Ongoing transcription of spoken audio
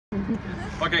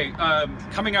Okay,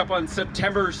 coming up on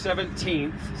September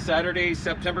 17th, Saturday,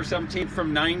 September 17th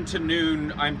from 9 to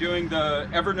noon, I'm doing the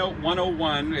Evernote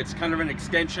 101. It's kind of an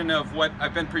extension of what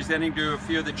I've been presenting to a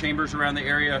few of the chambers around the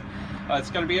area. It's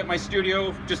going to be at my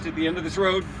studio just at the end of this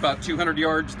road, about 200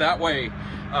 yards that way.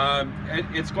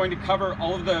 It's going to cover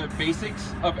all of the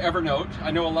basics of Evernote.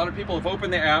 I know a lot of people have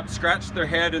opened the app, scratched their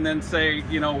head, and then say,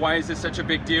 you know, why is this such a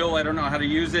big deal? I don't know how to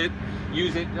use it.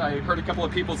 I heard a couple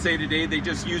of people say today they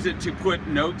just use it to put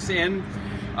notes in,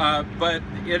 but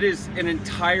it is an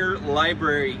entire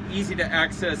library, easy to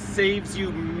access, saves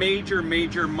you major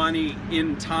money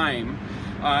in time.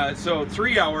 So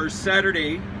 3 hours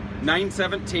Saturday, 9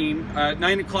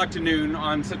 o'clock to noon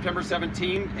on September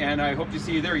 17, and I hope to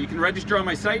see you there. You can register on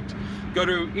my site. Go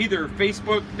to either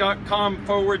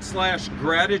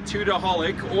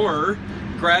facebook.com/gratitudeaholic or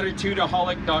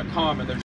gratitudeaholic.com, and there's